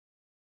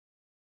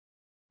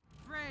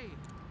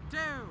2,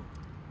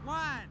 1.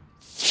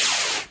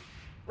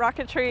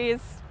 Rocketry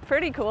is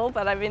pretty cool,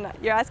 but I mean,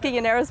 you're asking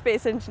an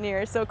aerospace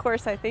engineer, so of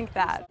course I think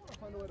that.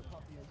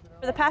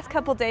 For the past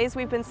couple days,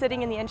 we've been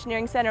sitting in the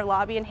Engineering Center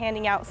lobby and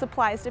handing out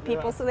supplies to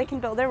people so they can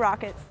build their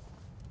rockets.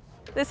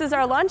 This is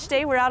our launch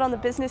day. We're out on the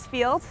business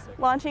field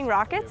launching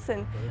rockets,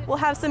 and we'll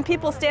have some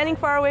people standing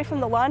far away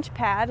from the launch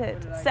pad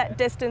at set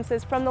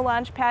distances from the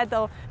launch pad.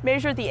 They'll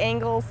measure the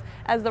angles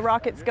as the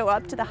rockets go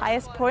up to the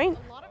highest point.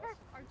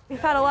 We've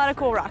had a lot of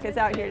cool rockets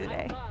out here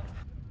today.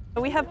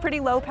 We have pretty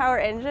low power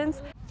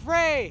engines.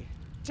 3,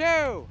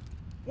 2,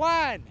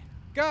 1,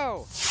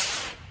 go!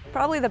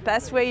 Probably the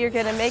best way you're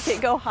going to make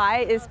it go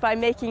high is by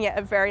making it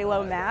a very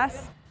low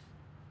mass.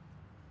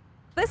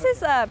 This is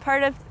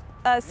part of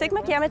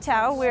Sigma Gamma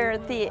Tau. We're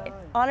the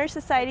Honor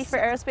Society for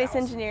Aerospace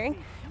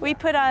Engineering. We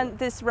put on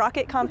this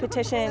rocket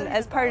competition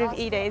as part of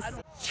E-Days.